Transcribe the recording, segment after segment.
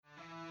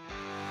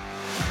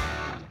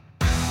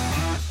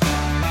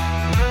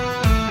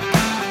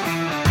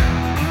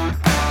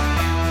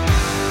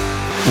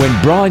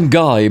When Bryan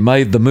Guy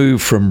made the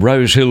move from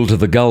Rosehill to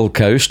the Gold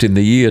Coast in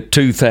the year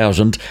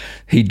 2000,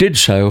 he did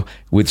so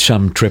with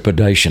some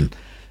trepidation.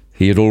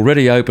 He had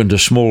already opened a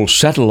small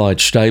satellite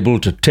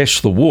stable to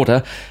test the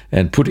water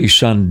and put his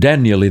son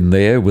Daniel in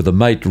there with a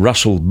mate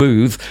Russell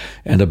Booth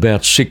and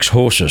about 6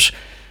 horses.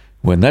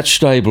 When that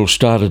stable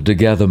started to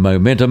gather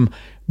momentum,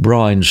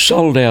 Bryan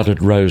sold out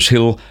at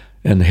Rosehill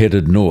and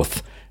headed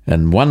north.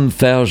 And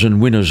 1,000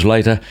 winners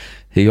later,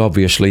 he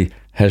obviously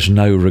has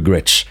no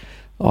regrets.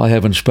 I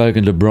haven't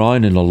spoken to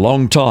Bryan in a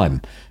long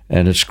time,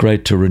 and it's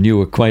great to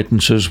renew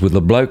acquaintances with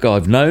a bloke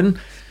I've known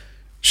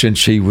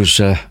since he was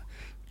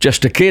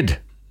just a kid,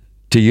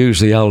 to use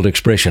the old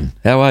expression.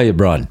 How are you,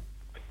 Bryan?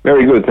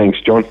 Very good, thanks,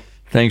 John.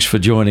 Thanks for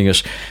joining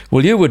us.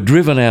 Well, you were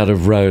driven out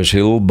of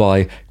Rosehill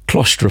by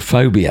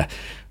claustrophobia.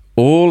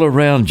 All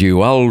around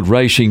you, old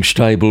racing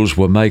stables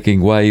were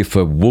making way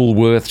for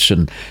Woolworths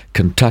and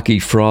Kentucky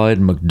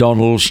Fried,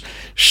 McDonald's,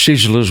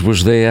 Sizzlers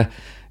was there.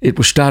 It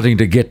was starting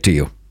to get to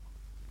you.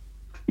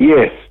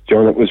 Yes,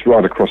 John, it was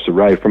right across the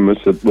road from us.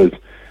 It was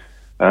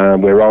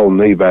where old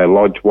Neve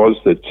Lodge was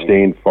that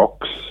Stan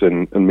Fox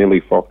and Millie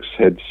Fox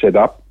had set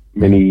up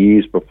many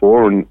years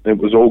before, and it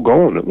was all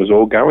gone. It was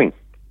all going.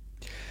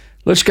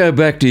 Let's go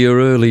back to your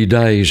early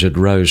days at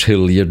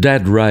Rosehill. Your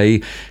dad,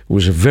 Ray,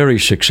 was a very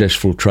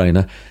successful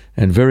trainer,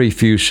 and very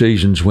few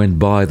seasons went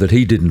by that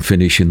he didn't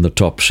finish in the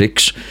top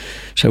 6.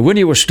 So when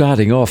you were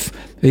starting off,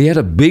 he had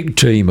a big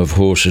team of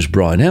horses,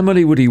 Bryan. How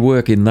many would he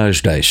work in those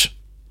days?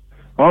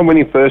 Oh, when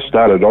he first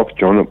started off,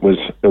 John, it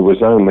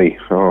was only,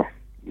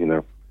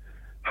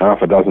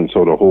 half a dozen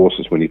sort of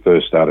horses when he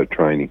first started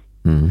training.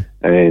 Mm-hmm.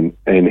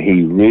 And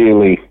he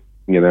really,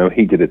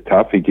 he did it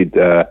tough.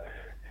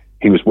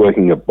 He was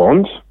working at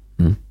Bonds.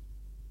 Mm-hmm.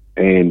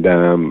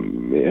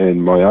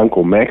 And my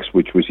uncle Max,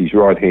 which was his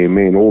right-hand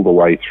man all the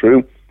way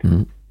through,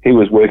 mm-hmm. he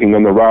was working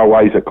on the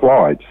railways at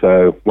Clyde.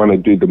 So one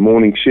would do the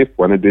morning shift,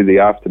 one would do the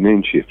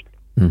afternoon shift.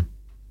 Mm.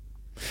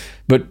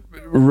 But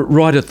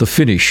right at the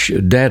finish,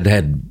 Dad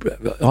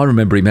I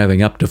remember him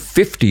having up to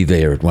 50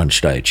 there at one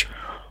stage.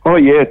 Oh,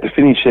 yeah, at the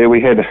finish there,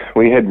 we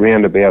had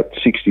round about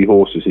 60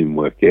 horses in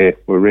work, yeah.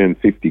 We're around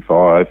 50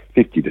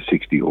 to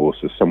 60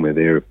 horses,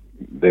 somewhere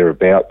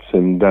thereabouts,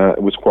 and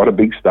it was quite a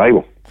big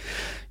stable.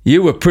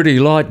 You were pretty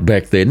light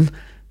back then,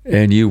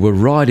 and you were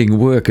riding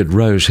work at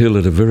Rosehill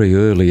at a very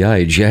early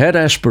age. You had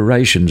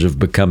aspirations of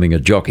becoming a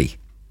jockey.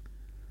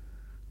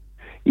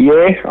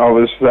 Yeah, I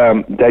was.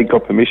 Dad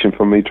got permission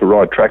for me to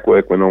ride track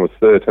work when I was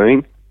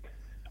 13.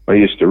 I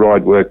used to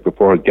ride work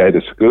before I'd go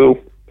to school,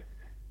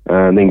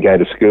 and then go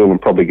to school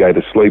and probably go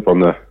to sleep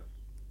on the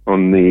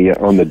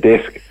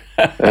desk,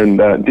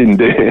 and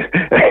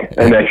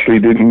actually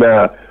didn't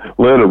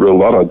learn a real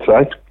lot, I'd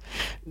say.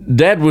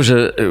 Dad was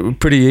a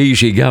pretty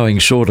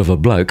easygoing sort of a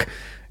bloke,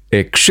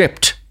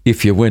 except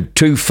if you went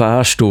too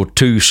fast or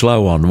too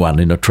slow on one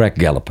in a track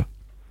gallop.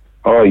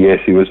 Oh, yes,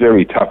 he was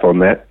very tough on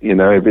that.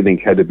 Everything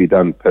had to be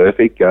done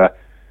perfect. I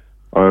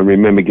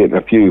remember getting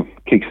a few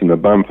kicks in the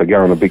bum for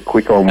going a bit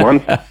quick on one.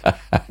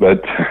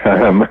 But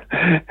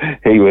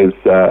he was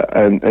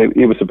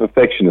a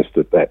perfectionist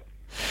at that.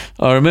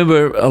 I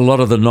remember a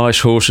lot of the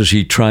nice horses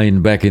he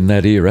trained back in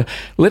that era.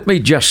 Let me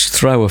just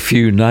throw a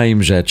few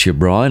names at you,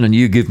 Bryan, and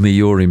you give me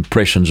your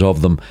impressions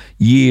of them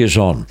years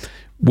on.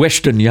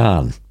 Western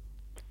Yarn.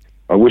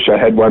 I wish I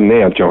had one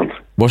now, John.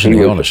 Wasn't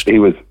he honest?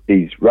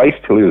 He's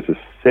raced till he was a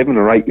 7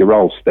 or 8 year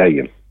old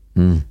stallion.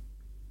 Mm.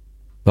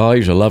 Oh,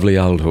 he's a lovely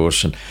old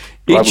horse. And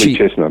lovely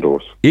chestnut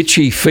horse.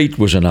 Itchy Feet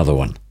was another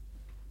one.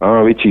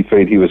 Oh, Itchy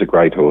Feet, he was a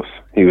great horse.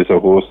 He was a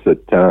horse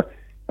that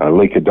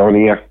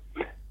Leacadonia,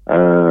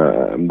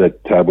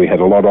 that we had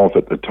a lot of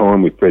at the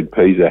time with Fred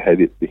Pisa, had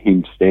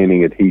him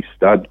standing at his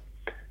stud,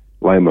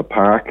 Loma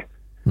Park,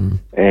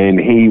 and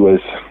he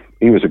was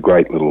a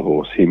great little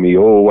horse. He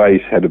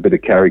always had a bit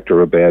of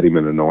character about him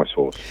and a nice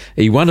horse.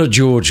 He won a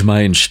George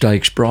Mayne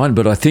Stakes, Bryan,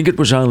 but I think it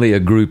was only a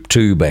Group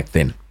 2 back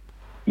then.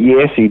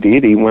 Yes, he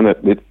did. He won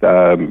it with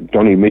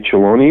Donnie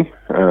Mitchell on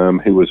him,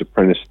 who was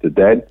apprenticed to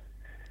Dad.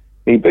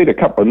 He beat a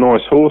couple of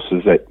nice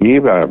horses that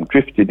year,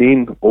 Drifted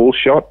In, All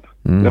Shot.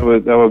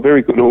 Mm. They were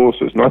very good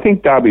horses. And I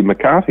think Darby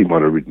McCarthy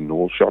might have ridden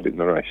All Shot in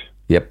the race.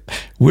 Yep.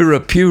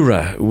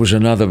 Wirrapura was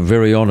another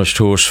very honest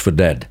horse for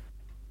Dad.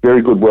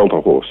 Very good welter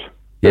horse.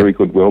 Very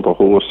good welter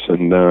horse,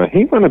 and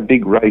he won a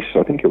big race.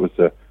 I think it was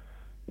a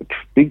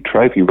big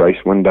trophy race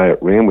one day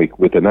at Randwick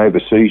with an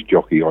overseas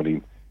jockey on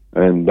him.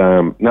 And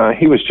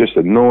he was just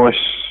a nice,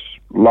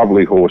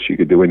 lovely horse you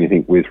could do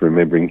anything with,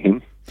 remembering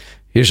him.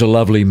 Here's a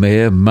lovely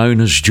mare,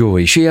 Mona's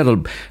Joy. She had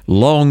a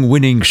long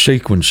winning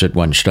sequence at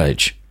one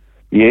stage.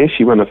 Yeah,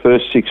 she won the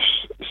first six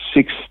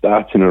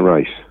starts in a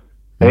race.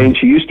 And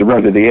she used to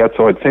run to the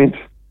outside fence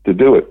to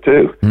do it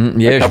too.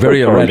 Yeah, she's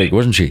very erratic,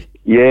 wasn't she?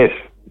 Yes,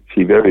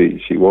 she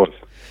was.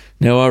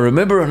 Now, I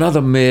remember another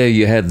mare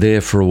you had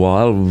there for a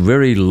while,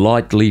 very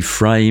lightly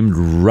framed,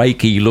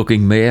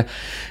 rakey-looking mare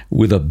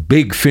with a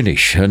big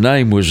finish. Her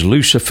name was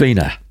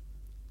Lucifina.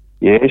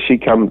 Yeah, she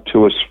come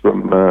to us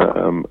from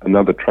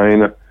another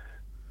trainer.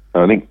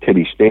 I think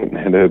Teddy Stanton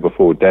had her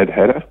before Dad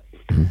had her.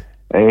 Mm-hmm.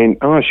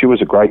 And, she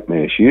was a great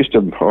mare. She used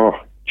to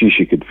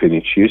she could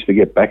finish. She used to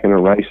get back in her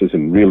races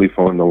and really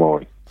find the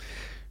line.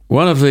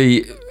 One of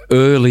the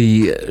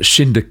early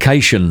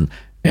syndication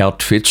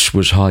outfits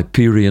was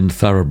Hyperion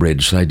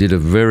Thoroughbreds. They did a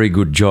very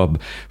good job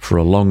for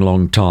a long,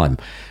 long time.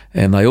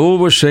 And they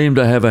always seemed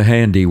to have a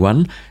handy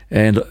one,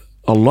 and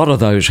a lot of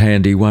those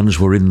handy ones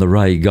were in the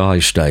Ray Guy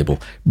stable.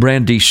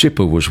 Brandy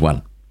Sipper was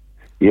one.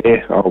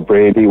 Yeah,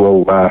 Brandy.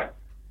 Well,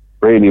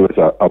 Brandy was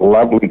a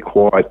lovely,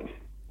 quiet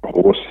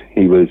horse.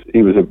 He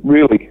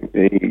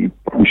probably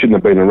shouldn't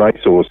have been a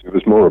racehorse. He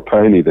was more a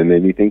pony than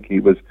anything. He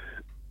was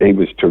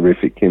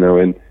terrific,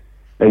 and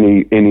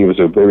he was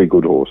a very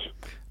good horse.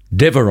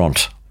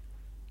 Deveront.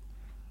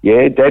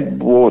 Yeah, Dad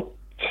bought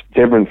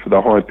Deveront for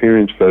the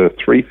Hyperions for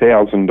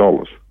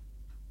 $3,000.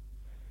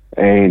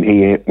 And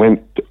he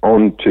went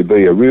on to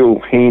be a real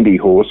handy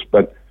horse,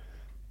 but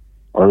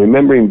I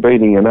remember him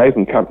beating an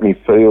open company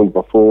field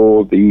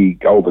before the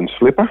Golden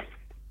Slipper,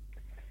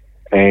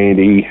 and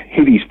he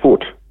hit his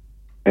foot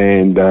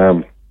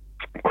and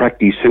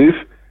cracked his hoof,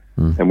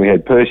 and we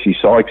had Percy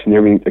Sykes and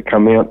everything to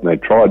come out, and they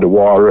tried to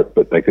wire it,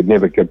 but they could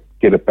never get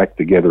it back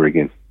together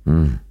again.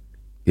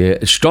 Yeah,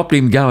 it stopped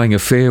him going a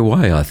fair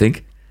way, I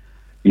think.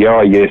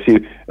 Yeah, yes, he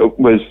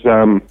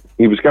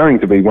was going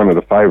to be one of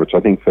the favourites,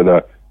 I think, for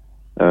the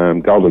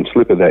Golden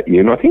Slipper that year,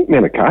 and I think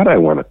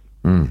Manicato won it.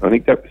 I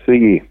think that was the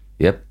year.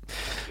 Yep.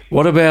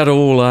 What about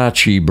All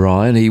Archie,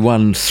 Brian? He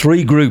won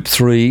 3 Group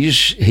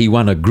 3s. He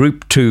won a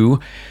Group 2,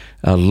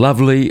 a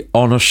lovely,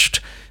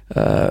 honest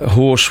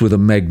horse with a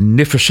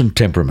magnificent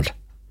temperament.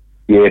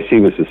 Yes,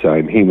 he was the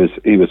same.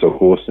 He was a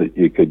horse that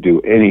you could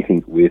do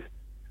anything with.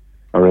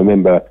 I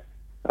remember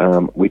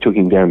we took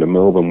him down to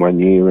Melbourne one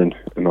year, and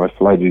I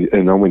floated,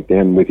 and I went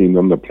down with him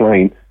on the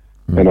plane.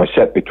 And I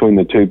sat between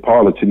the two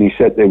pilots, and he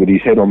sat there with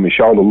his head on my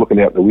shoulder looking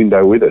out the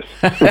window with us.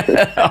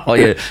 Oh,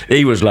 yeah,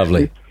 he was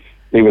lovely.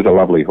 He was a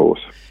lovely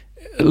horse.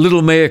 A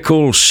little mare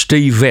called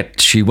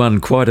Stevette. She won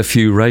quite a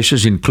few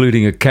races,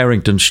 including a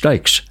Carrington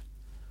Stakes.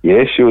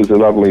 Yes, she was a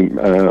lovely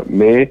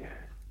mare.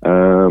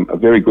 A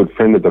very good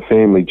friend of the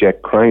family,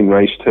 Jack Crane,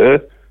 raced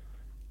her.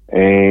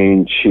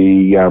 And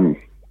she,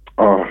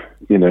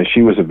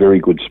 she was a very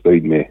good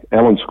speed mare.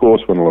 Alan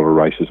Scorse won a lot of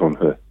races on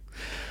her.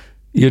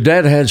 Your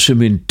dad had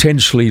some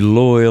intensely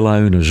loyal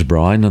owners,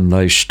 Brian, and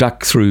they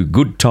stuck through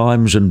good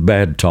times and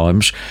bad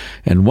times.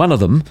 And one of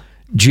them,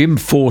 Jim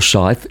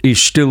Forsyth,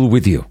 is still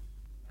with you.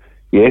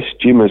 Yes,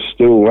 Jim is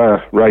still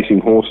racing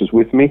horses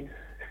with me.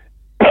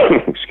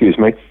 Excuse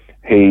me.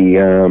 He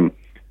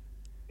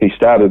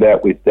started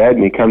out with Dad,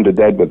 and he come to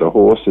Dad with a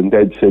horse, and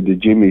Dad said to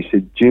Jim,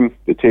 Jim,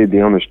 to tell you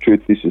the honest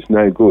truth, this is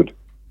no good.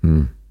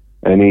 And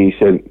he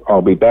said,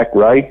 I'll be back,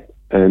 Ray.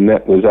 And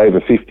that was over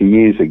 50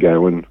 years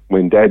ago. And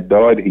when Dad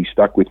died, he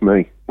stuck with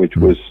me, which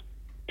was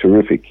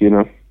terrific,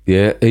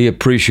 Yeah, he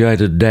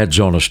appreciated Dad's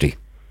honesty.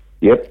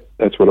 Yep,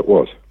 that's what it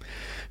was.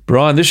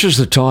 Brian, this is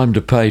the time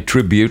to pay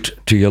tribute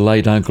to your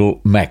late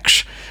Uncle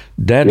Max.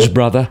 Dad's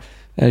brother,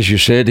 as you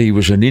said, he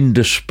was an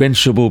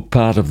indispensable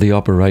part of the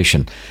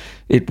operation.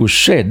 It was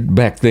said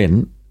back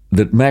then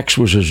that Max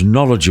was as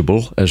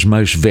knowledgeable as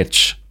most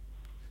vets.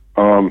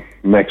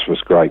 Max was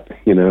great.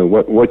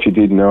 What you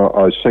didn't know,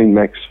 I've seen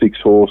Max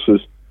fix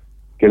horses,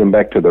 get them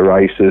back to the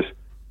races,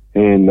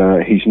 and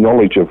his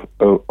knowledge of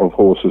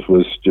horses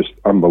was just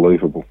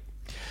unbelievable.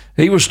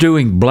 He was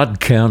doing blood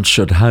counts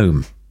at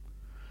home.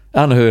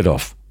 Unheard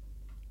of.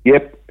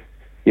 Yep,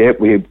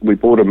 we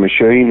bought a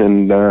machine,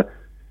 and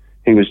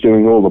he was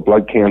doing all the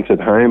blood counts at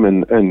home,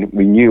 and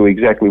we knew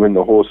exactly when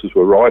the horses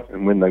were right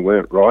and when they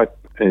weren't right,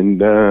 and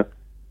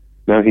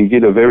no, he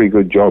did a very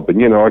good job.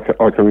 And,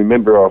 I can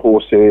remember our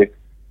horse there,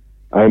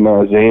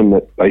 Omar Zam,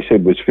 that they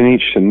said was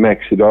finished, and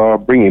Max said,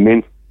 bring him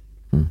in,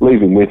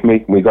 leave him with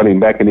me. We got him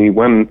back, and he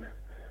won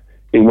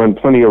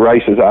plenty of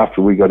races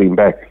after we got him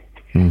back.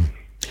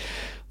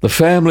 The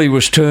family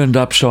was turned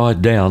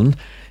upside down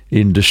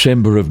in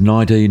December of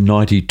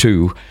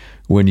 1992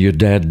 when your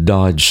dad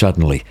died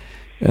suddenly.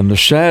 And the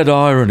sad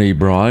irony,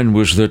 Brian,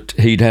 was that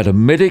he'd had a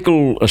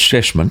medical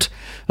assessment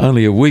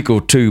only a week or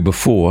two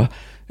before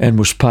and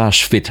was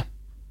past fit.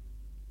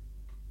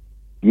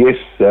 Yes,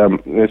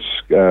 that's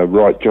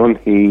right, John.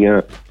 He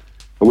a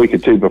week or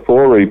two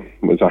before, he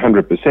was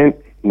 100%,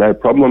 no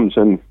problems,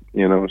 and,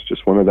 it was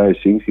just one of those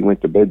things. He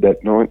went to bed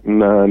that night and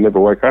never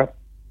woke up.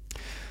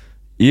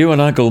 You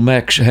and Uncle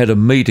Max had a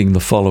meeting the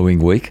following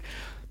week,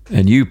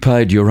 and you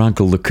paid your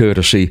uncle the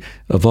courtesy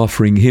of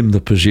offering him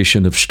the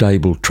position of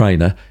stable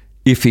trainer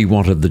if he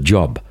wanted the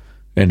job,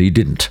 and he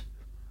didn't.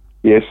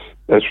 Yes,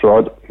 that's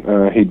right.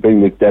 He'd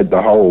been with Dad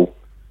the whole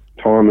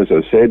time, as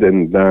I said,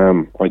 and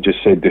I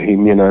just said to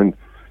him,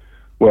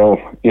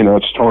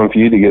 it's time for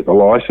you to get the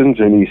licence,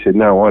 and he said,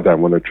 no, I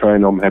don't want to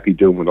train, I'm happy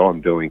doing what I'm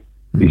doing.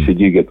 He said,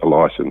 you get the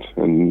licence,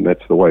 and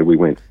that's the way we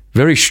went.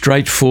 Very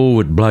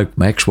straightforward bloke,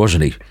 Max,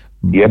 wasn't he?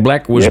 Yep.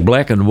 Black was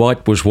black and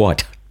white was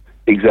white.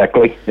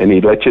 Exactly, and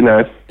he'd let you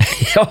know.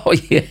 Oh,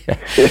 yeah.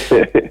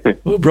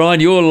 Well, Brian,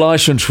 your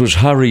licence was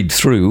hurried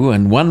through,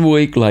 and 1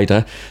 week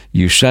later,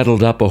 you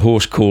saddled up a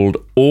horse called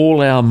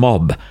All Our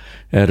Mob,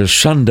 at a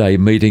Sunday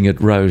meeting at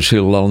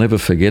Rosehill. I'll never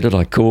forget it.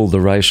 I called the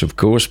race, of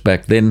course,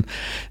 back then,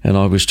 and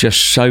I was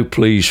just so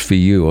pleased for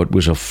you. It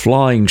was a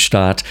flying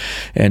start,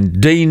 and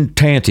Dean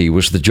Tanti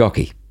was the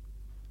jockey.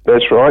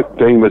 That's right.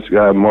 Dean was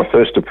my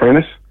first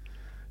apprentice.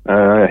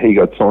 He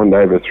got signed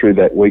over through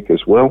that week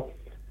as well,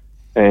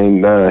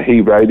 and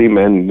he rode him,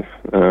 and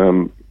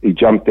he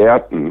jumped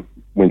out and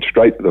went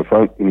straight to the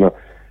front, and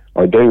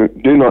I do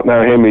not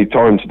know how many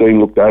times Dean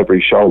looked over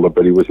his shoulder,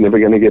 but he was never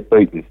going to get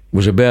beaten. It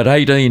was about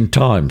 18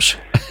 times.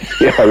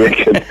 Yeah, I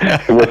reckon.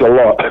 It was a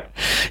lot.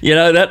 You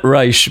know, that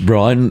race,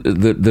 Bryan,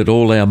 that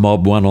all our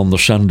mob won on the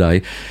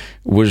Sunday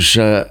was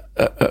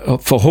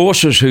for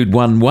horses who'd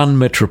won one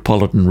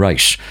metropolitan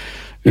race.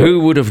 Yep. Who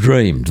would have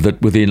dreamed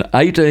that within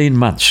 18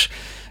 months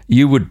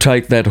you would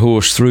take that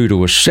horse through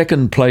to a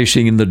second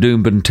placing in the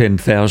Doomben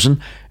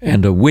 10,000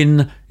 and a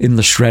win in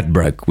the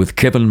Stradbroke with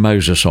Kevin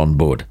Moses on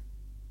board?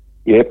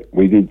 Yep,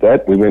 we did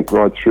that. We went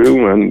right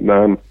through,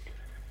 and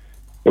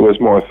it was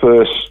my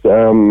first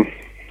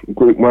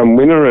Group 1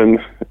 winner, and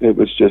it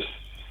was just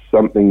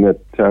something that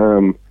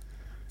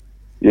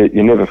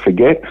you never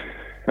forget.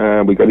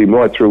 We got him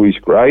right through his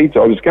grades.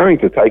 I was going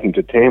to take him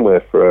to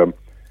Tamworth for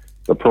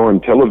the Prime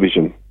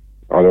Television.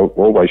 I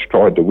always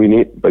tried to win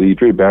it, but he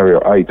drew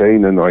barrier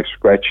 18, and I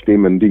scratched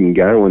him and didn't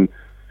go, and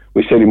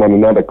we set him on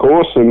another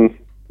course, and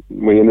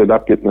we ended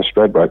up getting the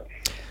Stradbroke.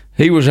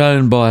 He was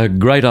owned by a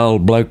great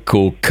old bloke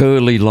called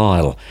Curly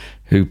Lyle,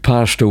 who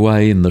passed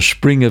away in the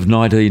spring of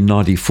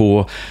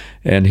 1994,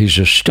 and his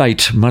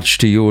estate, much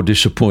to your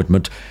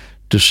disappointment,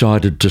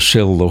 decided to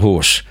sell the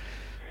horse.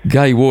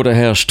 Gai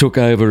Waterhouse took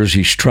over as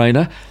his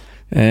trainer,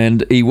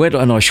 and he went,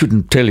 and I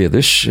shouldn't tell you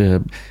this,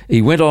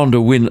 he went on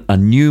to win a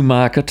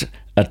Newmarket,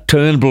 a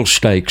Turnbull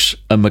Stakes,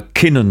 a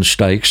McKinnon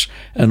Stakes,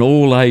 an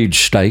all-age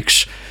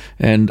stakes,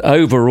 and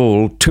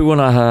overall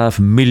 $2.5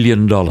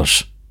 million.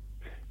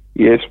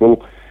 Yes,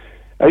 well,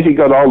 as he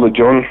got older,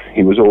 John,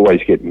 he was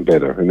always getting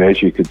better. And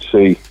as you could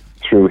see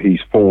through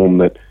his form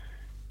that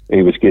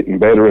he was getting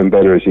better and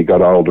better as he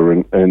got older.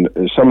 And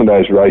some of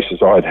those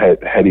races I'd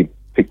had him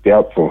picked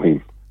out for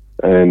him.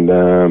 And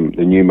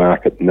the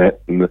Newmarket and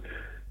that. And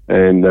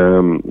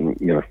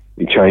you know,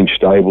 he changed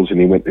stables and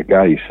he went to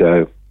Gai.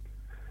 So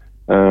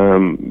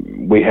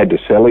we had to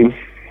sell him.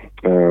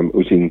 It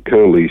was in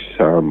Curly's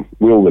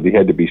will that he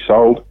had to be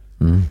sold.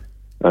 Mm.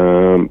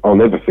 I'll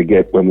never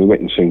forget when we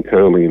went and seen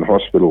Curly in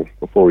hospital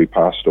before he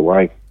passed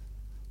away.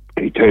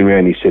 He turned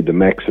around and he said to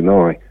Max and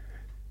I,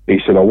 he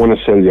said, "I want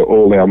to sell you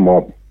all our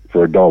mob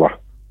for $1.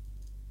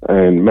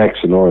 And Max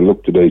and I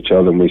looked at each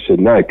other and we said,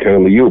 "No,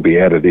 Curly, you'll be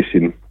out of this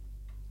in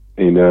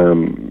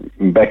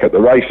back at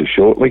the races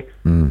shortly."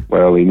 Mm.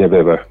 Well, he never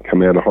ever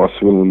come out of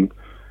hospital,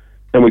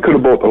 and we could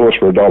have bought the horse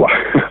for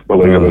 $1,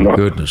 believe it or not.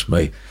 Goodness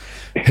me.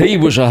 He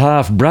was a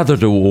half-brother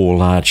to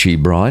all Archie,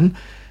 Bryan,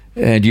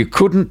 and you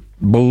couldn't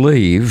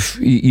believe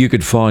you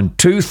could find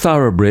two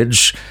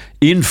thoroughbreds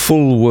in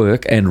full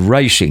work and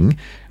racing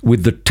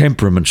with the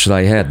temperaments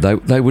they had.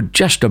 They were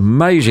just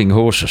amazing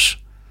horses.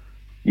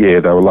 Yeah,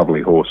 they were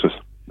lovely horses.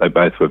 They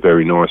both were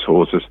very nice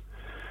horses.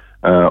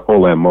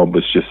 All our mob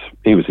was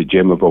he was a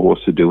gem of a horse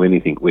to do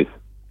anything with.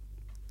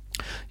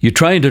 You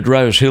trained at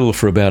Rosehill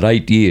for about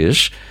 8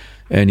 years,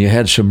 and you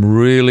had some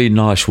really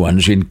nice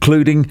ones,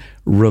 including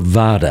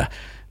Ravada.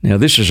 Now,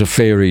 this is a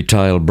fairy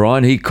tale,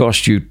 Bryan. He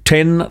cost you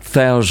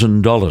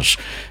 $10,000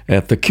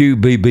 at the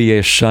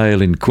QBBS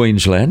sale in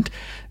Queensland.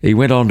 He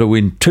went on to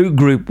win 2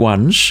 Group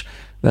 1s.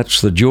 That's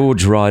the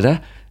George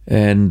Rider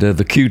and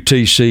the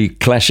QTC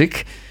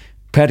Classic.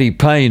 Paddy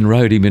Payne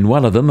rode him in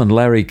one of them and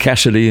Larry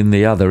Cassidy in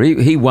the other.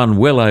 He won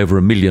well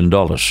over $1 million.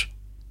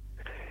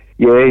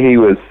 Yeah, he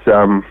was,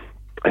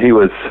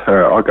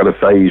 I've got to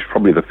say, he's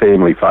probably the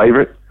family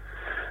favourite.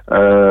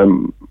 I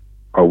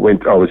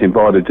was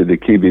invited to the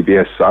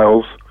QBBS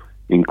sales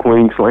in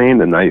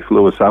Queensland, and they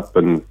flew us up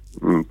and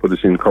put us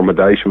in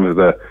accommodation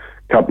for a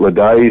couple of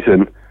days.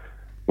 And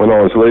when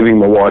I was leaving,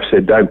 my wife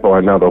said, "Don't buy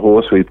another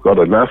horse, we've got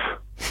enough."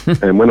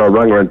 And when I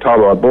rang her and told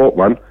her I bought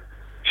one,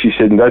 she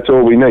said, "That's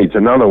all we need,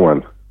 another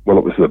one." Well,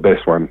 it was the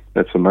best one.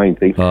 That's the main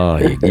thing. Oh,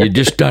 you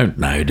just don't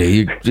know, do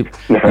you?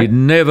 No. You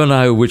never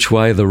know which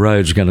way the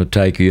road's going to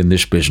take you in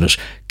this business.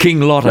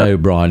 King Lotto,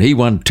 Bryan, he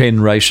won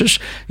 10 races,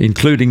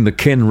 including the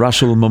Ken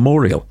Russell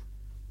Memorial.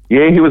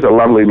 Yeah, he was a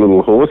lovely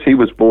little horse. He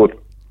was bought,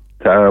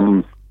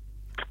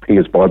 he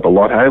was by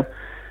Lotto,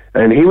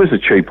 and he was a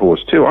cheap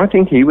horse too. I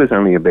think he was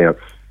only about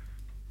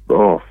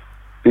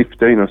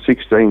 15 or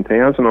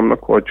 16,000. I'm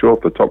not quite sure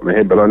off the top of my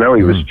head, but I know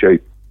he was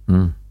cheap.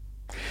 Mm.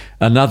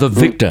 Another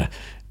victor,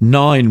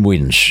 9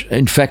 wins.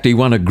 In fact, he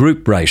won a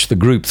group race, the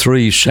Group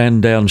 3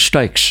 Sandown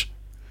Stakes.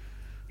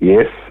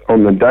 Yes,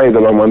 on the day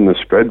that I won the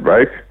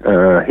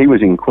Stradbroke, he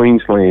was in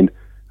Queensland,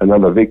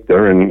 another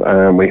victor,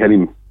 and we had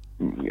him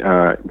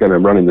going to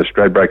run in the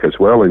Stradbroke as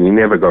well, and he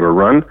never got a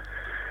run.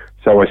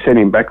 So I sent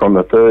him back on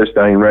the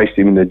Thursday and raced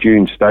him in the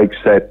June Stakes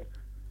at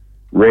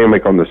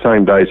Randwick on the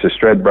same day as the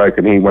Stradbroke,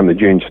 and he won the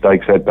June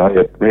Stakes that day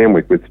at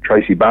Randwick with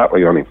Tracy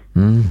Bartley on him.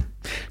 Mm.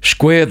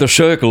 Square the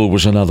Circle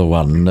was another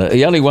one.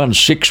 He only won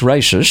 6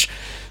 races,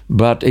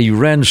 but he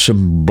ran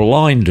some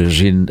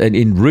blinders in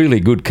really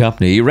good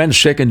company. He ran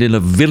second in a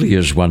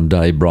Villiers one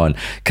day, Bryan.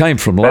 Came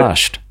from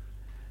last.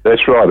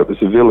 That's right. It was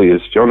the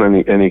Villiers, John,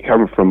 and he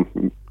came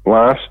from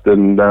last.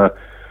 And it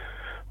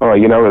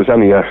was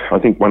only I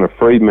think one of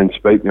Freedman's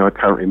beat me. I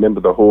can't remember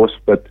the horse,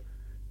 but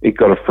he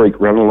got a freak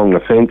run along the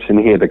fence, and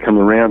he had to come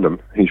around him.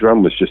 His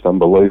run was just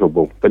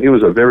unbelievable. But he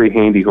was a very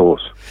handy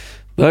horse.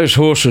 Those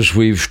horses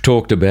we've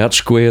talked about,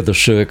 Square the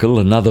Circle,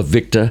 Another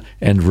Victor,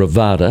 and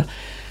Ravada,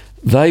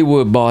 they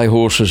were by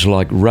horses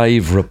like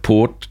Rave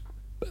Report,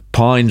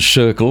 Pine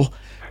Circle,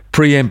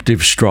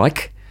 Preemptive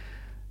Strike.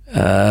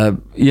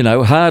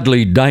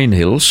 Hardly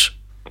Danehills.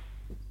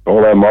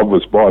 All our mob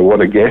was by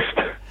What a Guest.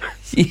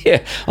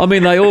 Yeah, I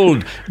mean, they all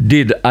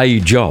did a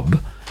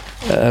job.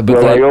 It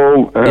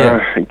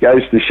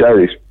goes to show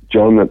this,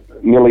 John,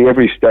 that nearly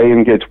every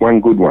stallion gets one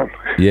good one.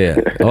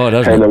 Yeah,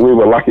 doesn't and we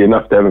were lucky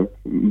enough to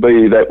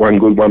be that one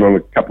good one on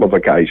a couple of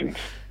occasions.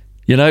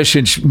 You know,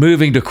 since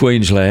moving to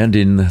Queensland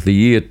in the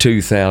year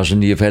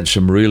 2000, you've had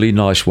some really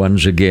nice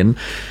ones again,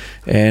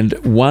 and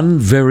one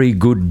very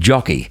good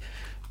jockey.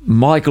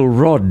 Michael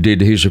Rodd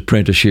did his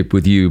apprenticeship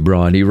with you,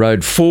 Bryan. He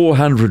rode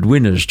 400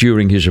 winners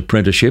during his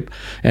apprenticeship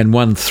and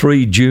won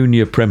 3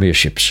 junior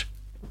premierships.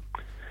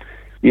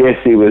 Yes,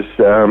 he was.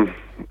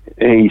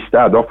 He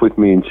started off with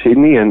me in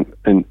Sydney, and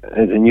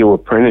as a new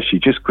apprentice, you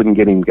just couldn't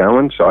get him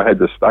going. So I had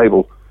the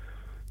stable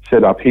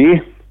set up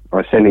here.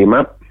 I sent him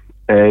up,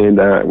 and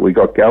we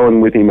got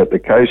going with him at the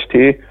coast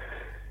here.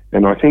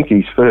 And I think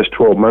his first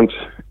 12 months,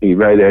 he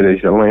rode out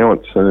his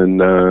allowance and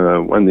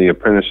won the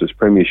apprentices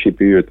premiership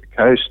here at the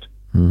coast.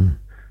 Mm.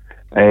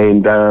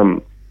 And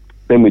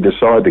then we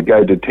decided to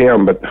go to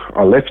town, but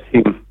I left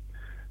him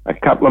a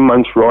couple of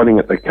months riding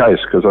at the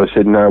coast because I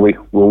said, no,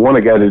 we'll want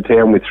to go to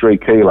town with 3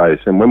 kilos.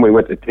 And when we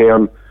went to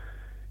town,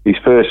 his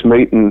first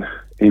meeting,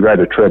 he rode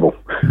a treble.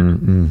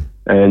 Mm-hmm.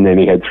 And then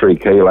he had 3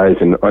 kilos,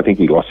 and I think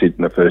he lost it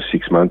in the first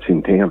 6 months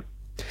in town.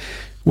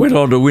 Went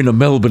on to win a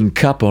Melbourne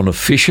Cup on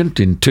Efficient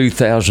in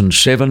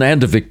 2007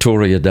 and a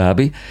Victoria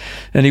Derby.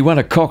 And he won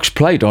a Cox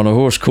Plate on a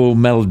horse called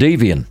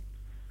Maldivian.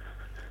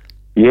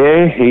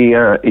 Yeah,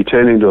 he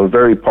turned into a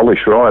very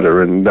polished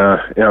rider, and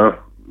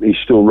he's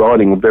still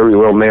riding very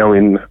well now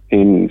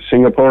in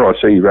Singapore. I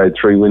see he rode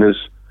 3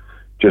 winners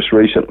just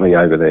recently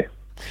over there.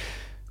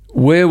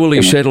 Where will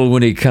he settle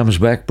when he comes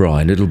back,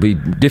 Bryan? It'll be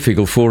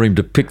difficult for him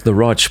to pick the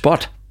right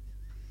spot.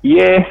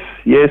 Yes,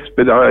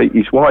 but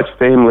his wife's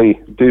family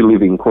do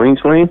live in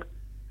Queensland,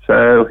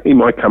 so he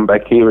might come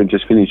back here and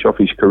just finish off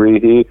his career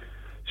here,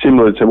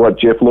 similar to what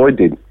Jeff Lloyd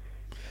did.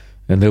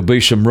 And there'll be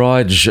some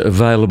rides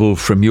available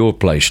from your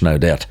place, no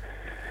doubt.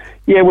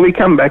 Yeah, well, he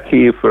come back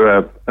here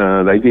for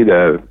they did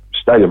a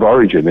State of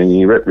Origin, and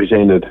he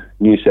represented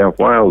New South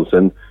Wales,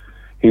 and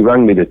he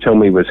rang me to tell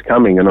me he was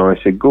coming, and I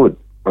said, good.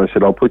 I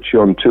said, I'll put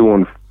you on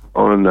 2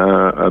 on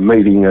a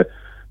meeting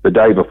the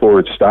day before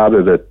it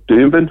started at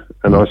Doomben,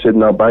 and I said,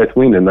 and they'll both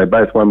win, and they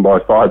both won by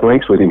 5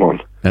 lengths with him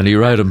on. And he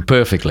rode them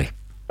perfectly.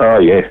 Oh,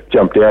 yeah,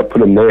 jumped out, put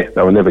them there.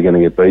 They were never going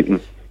to get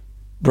beaten.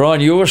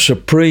 Bryan, your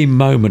supreme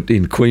moment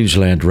in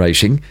Queensland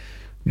racing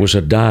was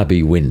a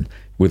Derby win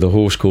with a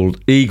horse called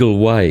Eagle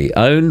Way,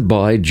 owned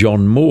by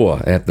John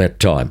Moore at that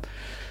time.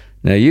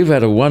 Now, you've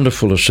had a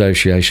wonderful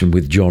association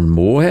with John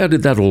Moore. How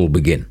did that all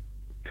begin?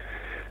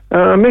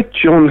 I met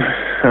John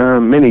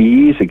many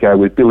years ago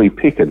with Billy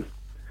Picken,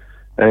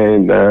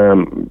 and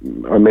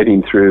I met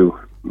him through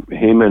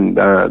him, and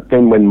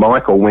then when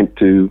Michael went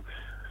to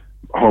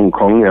Hong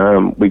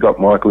Kong, we got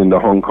Michael into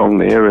Hong Kong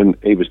there, and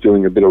he was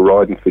doing a bit of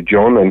riding for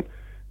John,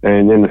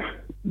 and then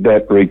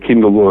that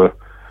rekindled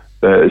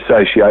the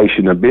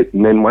association a bit.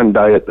 And then one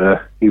day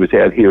he was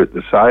out here at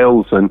the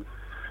sales, and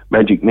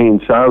Magic Million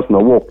sales, and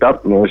I walked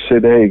up and I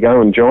said, how you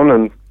going, John?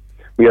 And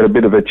we had a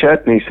bit of a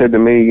chat, and he said to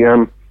me,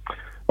 I'm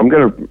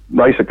going to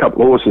race a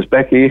couple of horses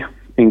back here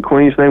in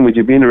Queensland. Would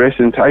you be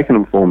interested in taking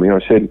them for me?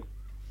 I said,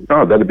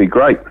 oh, that'd be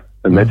great.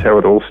 And that's how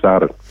it all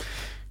started.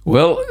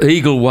 Well,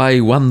 Eagle Way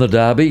won the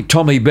Derby.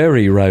 Tommy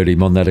Berry rode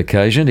him on that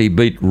occasion. He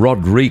beat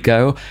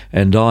Rodrigo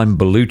and I'm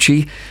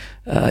Bellucci.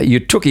 You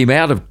took him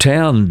out of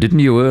town, didn't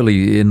you,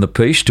 early in the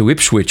piece, to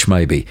Ipswich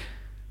maybe?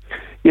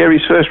 Yeah,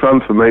 his first run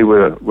for me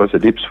was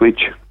at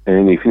Ipswich,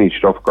 and he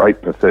finished off great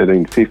in the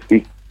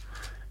 13.50.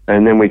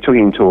 And then we took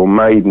him to a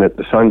maiden at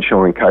the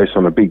Sunshine Coast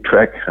on a big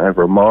track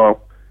over a mile,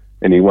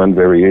 and he won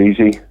very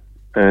easy.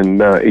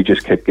 And he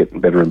just kept getting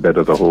better and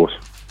better, the horse.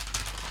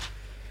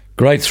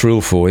 Great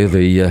thrill for you,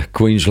 the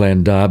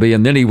Queensland Derby.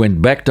 And then he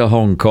went back to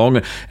Hong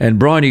Kong. And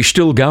Bryan, he's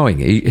still going.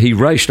 He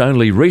raced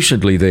only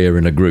recently there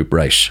in a group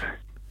race.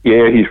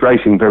 Yeah, he's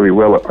racing very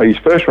well. His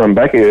first run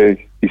back,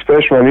 his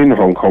first run in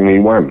Hong Kong, he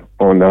won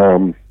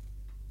on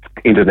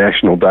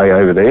International Day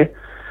over there.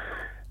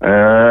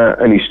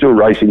 And he's still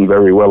racing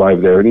very well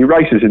over there. And he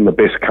races in the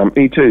best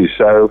company too,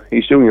 so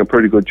he's doing a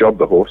pretty good job,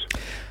 the horse.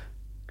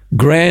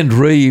 Grand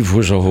Reeve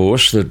was a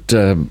horse that,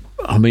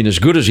 as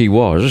good as he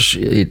was,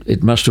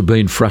 it must have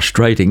been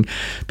frustrating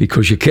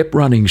because you kept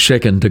running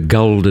second to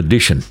Gold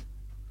Edition.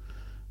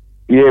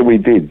 Yeah, we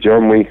did,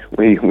 John. We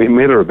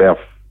met her about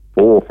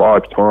 4 or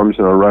 5 times,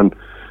 and I run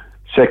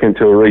second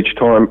to her each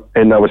time,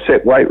 and they were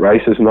set weight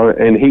races,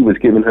 and he was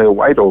giving her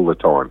weight all the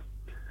time.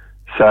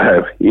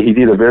 So he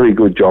did a very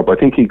good job. I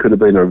think he could have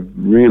been a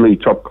really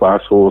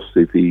top-class horse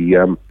if he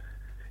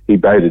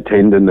bowed a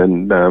tendon,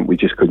 and we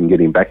just couldn't get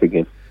him back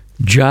again.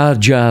 Jar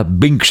Jar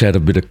Binks had a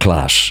bit of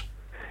class.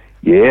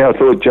 Yeah, I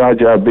thought Jar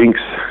Jar Binks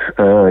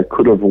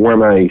could have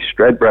won a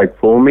Stradbroke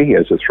for me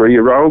as a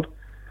 3-year-old.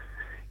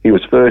 He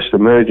was first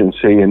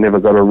emergency and never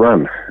got a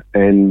run.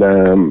 And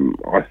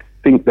I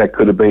think that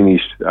could have been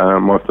his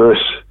my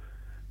first,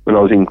 when I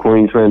was in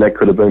Queensland, that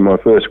could have been my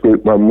first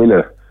Group 1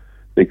 winner,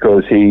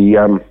 because he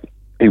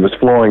was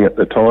flying at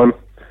the time.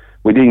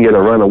 We didn't get a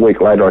run. A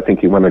week later, I think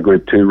he won a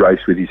Group 2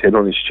 race with his head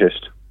on his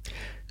chest.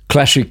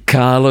 Classic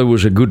Carla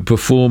was a good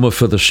performer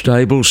for the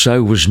stable,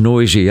 so was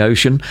Noisy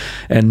Ocean,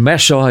 and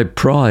Maasai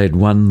Pride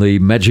won the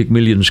Magic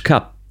Millions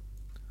Cup.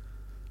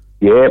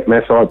 Yeah,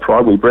 Maasai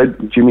Pride. We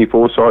bred Jimmy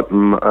Forsyth,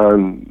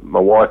 and my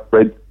wife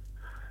bred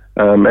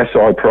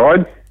Maasai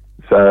Pride.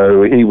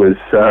 So he was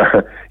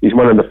he's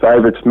one of the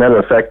favourites. Matter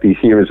of fact, he's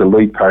here as a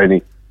lead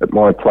pony at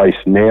my place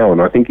now,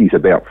 and I think he's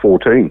about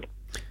 14.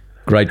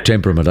 Great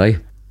temperament, eh?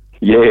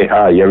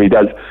 Yeah, he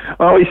does.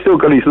 Oh, he's still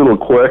got his little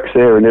quirks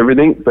there and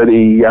everything, but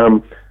he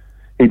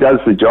does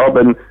the job.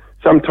 And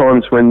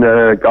sometimes when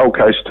the Gold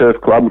Coast Turf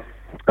Club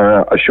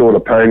are short a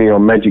pony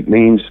on Magic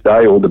Millions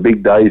Day or the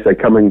big days, they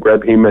come and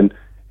grab him, and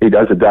he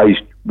does a day's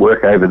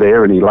work over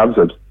there, and he loves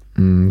it.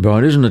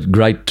 Right, isn't it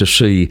great to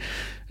see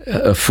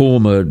a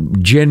former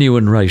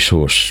genuine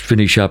racehorse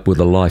finish up with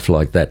a life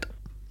like that?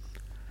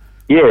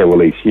 Yeah, well,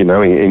 he's,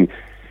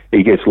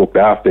 he gets looked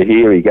after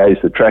here. He goes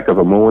to the track of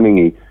a morning.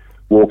 He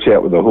walks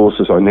out with the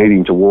horses I need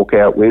him to walk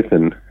out with,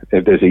 and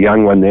if there's a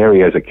young one there,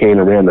 he has a can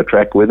around the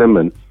track with him,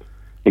 and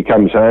he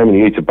comes home and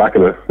he eats 2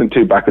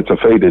 buckets of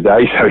feed a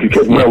day, so he's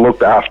getting well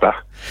looked after.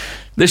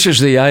 This is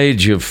the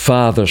age of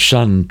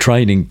father-son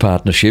training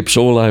partnerships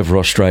all over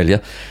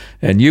Australia,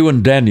 and you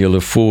and Daniel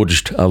have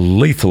forged a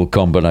lethal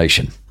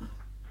combination.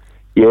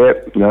 Yeah,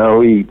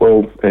 no,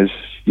 as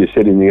you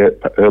said in the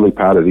early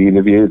part of the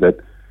interview, that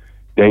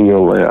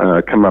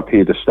Daniel come up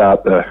here to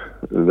start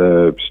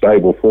the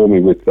stable for me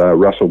with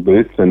Russell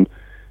Booth, and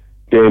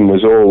Dan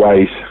was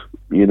always,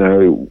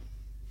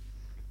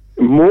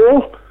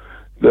 more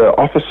the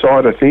office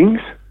side of things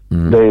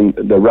than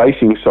the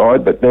racing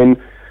side, but then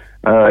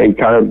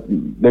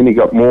he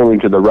got more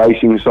into the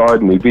racing side,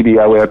 and we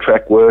video our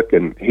track work,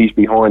 and he's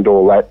behind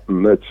all that,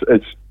 and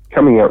it's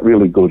coming out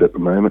really good at the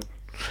moment.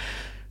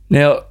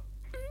 Now,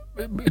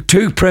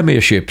 2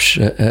 premierships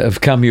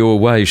have come your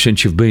way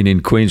since you've been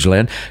in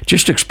Queensland.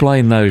 Just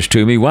explain those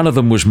to me. One of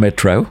them was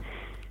Metro.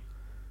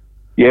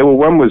 Yeah, well,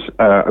 one was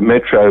a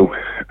Metro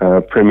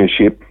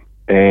premiership,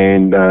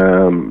 and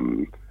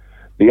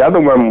the other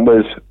one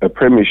was a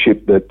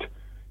premiership that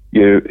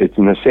it's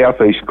in the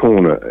southeast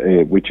corner,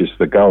 which is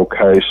the Gold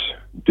Coast,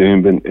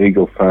 Doomben,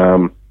 Eagle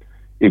Farm,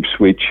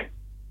 Ipswich,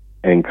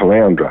 and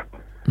Caloundra,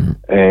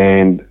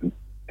 and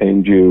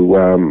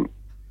you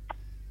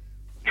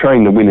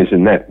train the winners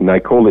in that, and they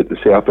call it the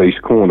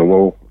southeast corner.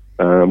 Well,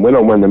 when I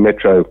won the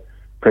Metro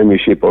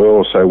premiership, I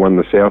also won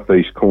the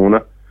southeast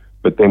corner,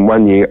 but then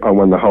one year I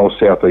won the whole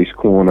southeast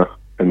corner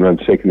and ran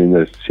second in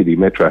the City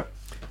Metro.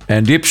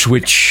 And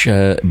Ipswich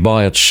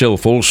by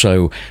itself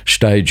also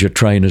staged a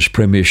trainers'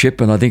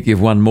 premiership, and I think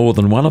you've won more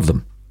than one of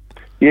them.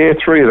 Yeah,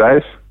 three of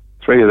those,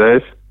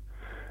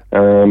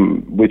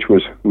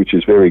 which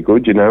is very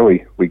good.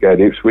 We go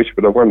to Ipswich,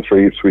 but I've won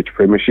 3 Ipswich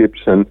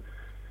premierships and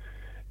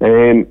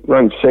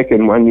run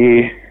second one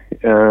year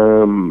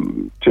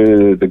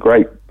to the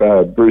great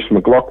Bruce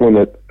McLaughlin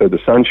at the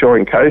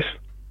Sunshine Coast.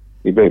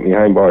 He beat me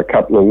home by a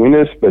couple of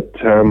winners, but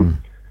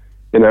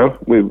they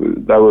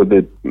were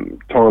the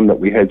time that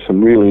we had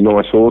some really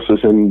nice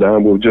horses, and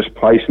we were just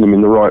placing them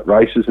in the right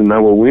races, and they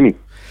were winning.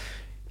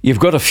 You've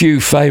got a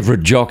few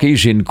favourite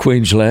jockeys in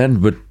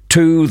Queensland, but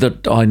 2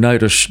 that I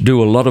notice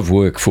do a lot of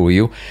work for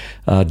you.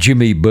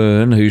 Jimmy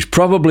Byrne, who's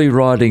probably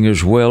riding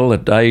as well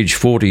at age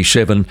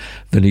 47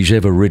 than he's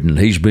ever ridden.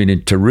 He's been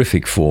in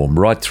terrific form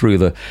right through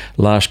the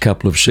last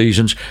couple of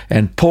seasons.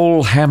 And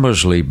Paul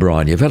Hammersley,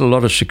 Brian. You've had a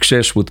lot of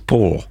success with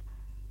Paul.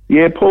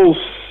 Yeah, Paul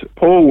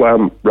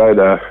rode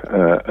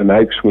an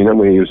Oaks winner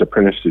where he was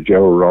apprenticed to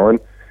Gerald Ryan.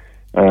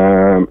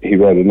 He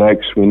rode an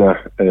Oaks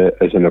winner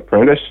as an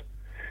apprentice.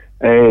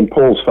 And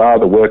Paul's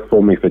father worked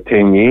for me for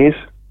 10 years.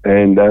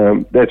 And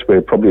that's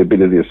where probably a bit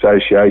of the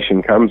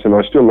association comes. And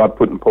I still love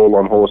putting Paul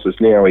on horses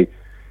now.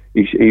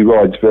 He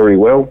rides very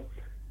well,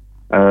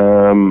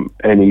 and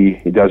he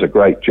does a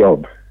great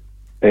job.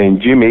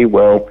 And Jimmy,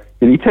 well,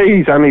 did he tell you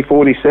he's only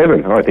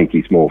 47? I think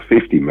he's more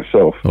 50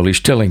 myself. Well, he's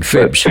telling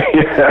fibs. But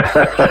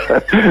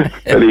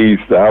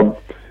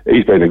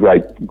he's been a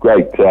great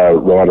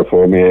rider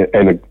for me,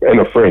 and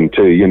a friend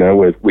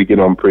too. We get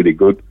on pretty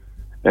good,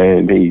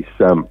 and he's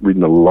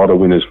ridden a lot of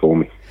winners for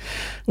me.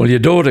 Well, your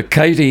daughter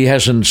Katie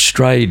hasn't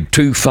strayed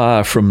too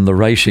far from the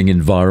racing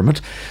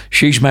environment.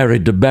 She's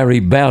married to Barry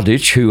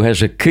Bowditch, who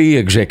has a key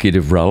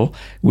executive role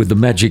with the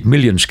Magic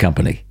Millions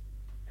Company.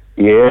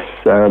 Yes,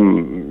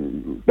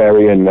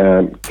 Barry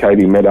and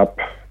Katie met up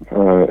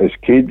as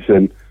kids,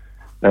 and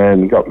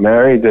and got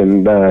married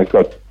and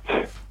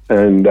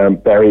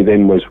Barry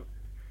then was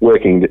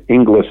working at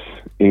Inglis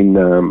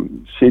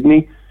in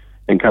Sydney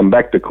and come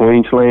back to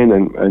Queensland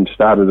and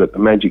started at the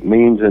Magic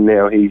Millions, and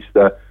now he's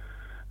the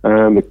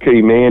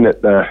key man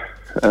at the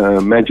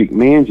Magic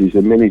Millions. He's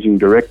the managing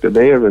director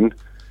there, and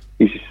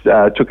he's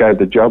took over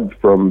the job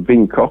from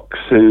Vin Cox,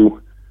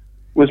 who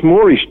was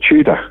more his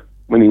tutor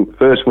when he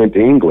first went to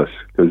Inglis,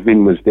 because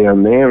Vin was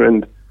down there,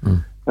 and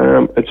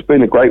it's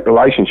been a great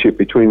relationship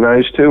between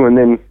those two. And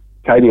then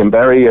Katie and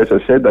Barry, as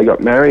I said, they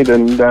got married,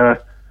 and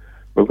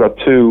we've got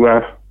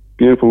two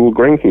beautiful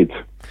grandkids.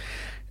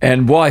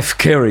 And wife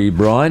Kerry,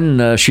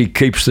 Brian, she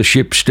keeps the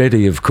ship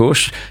steady, of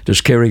course. Does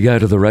Kerry go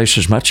to the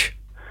races much?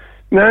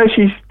 No,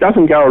 she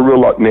doesn't go a real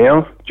lot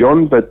now,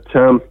 John, but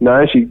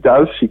no, she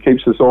does. She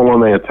keeps us all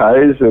on our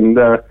toes, and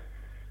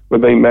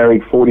we've been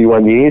married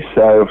 41 years,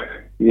 so,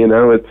 you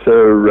know, it's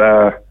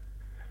her...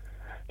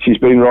 she's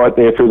been right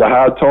there through the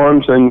hard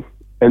times and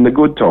the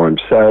good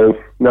times, so,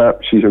 no,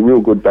 she's a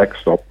real good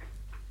backstop.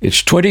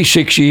 It's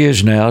 26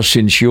 years now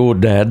since your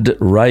dad,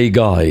 Ray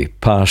Guy,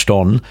 passed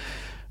on,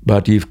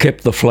 but you've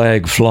kept the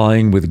flag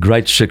flying with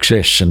great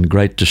success and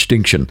great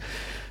distinction.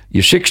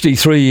 You're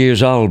 63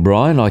 years old,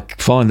 Brian. I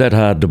find that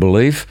hard to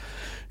believe.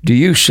 Do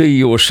you see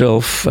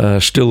yourself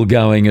still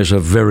going as a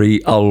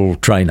very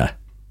old trainer?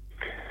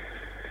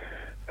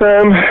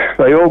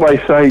 They always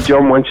say,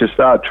 John, once you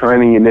start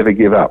training, you never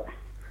give up.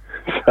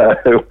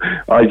 So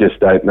I just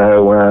don't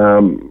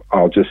know.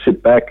 I'll just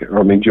sit back.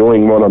 I'm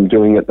enjoying what I'm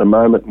doing at the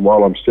moment, and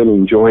while I'm still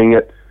enjoying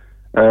it,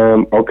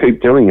 I'll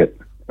keep doing it.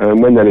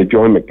 And when that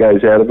enjoyment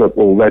goes out of it,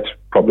 well, that's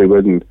probably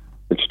when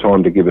it's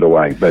time to give it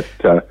away. But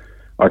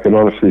I can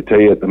honestly tell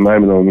you at the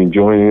moment I'm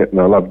enjoying it, and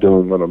I love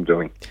doing what I'm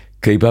doing.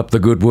 Keep up the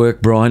good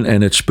work, Brian,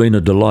 and it's been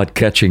a delight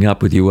catching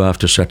up with you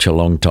after such a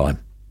long time.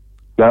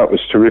 No, it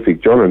was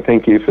terrific, John, and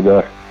thank you for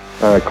the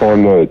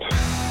kind words.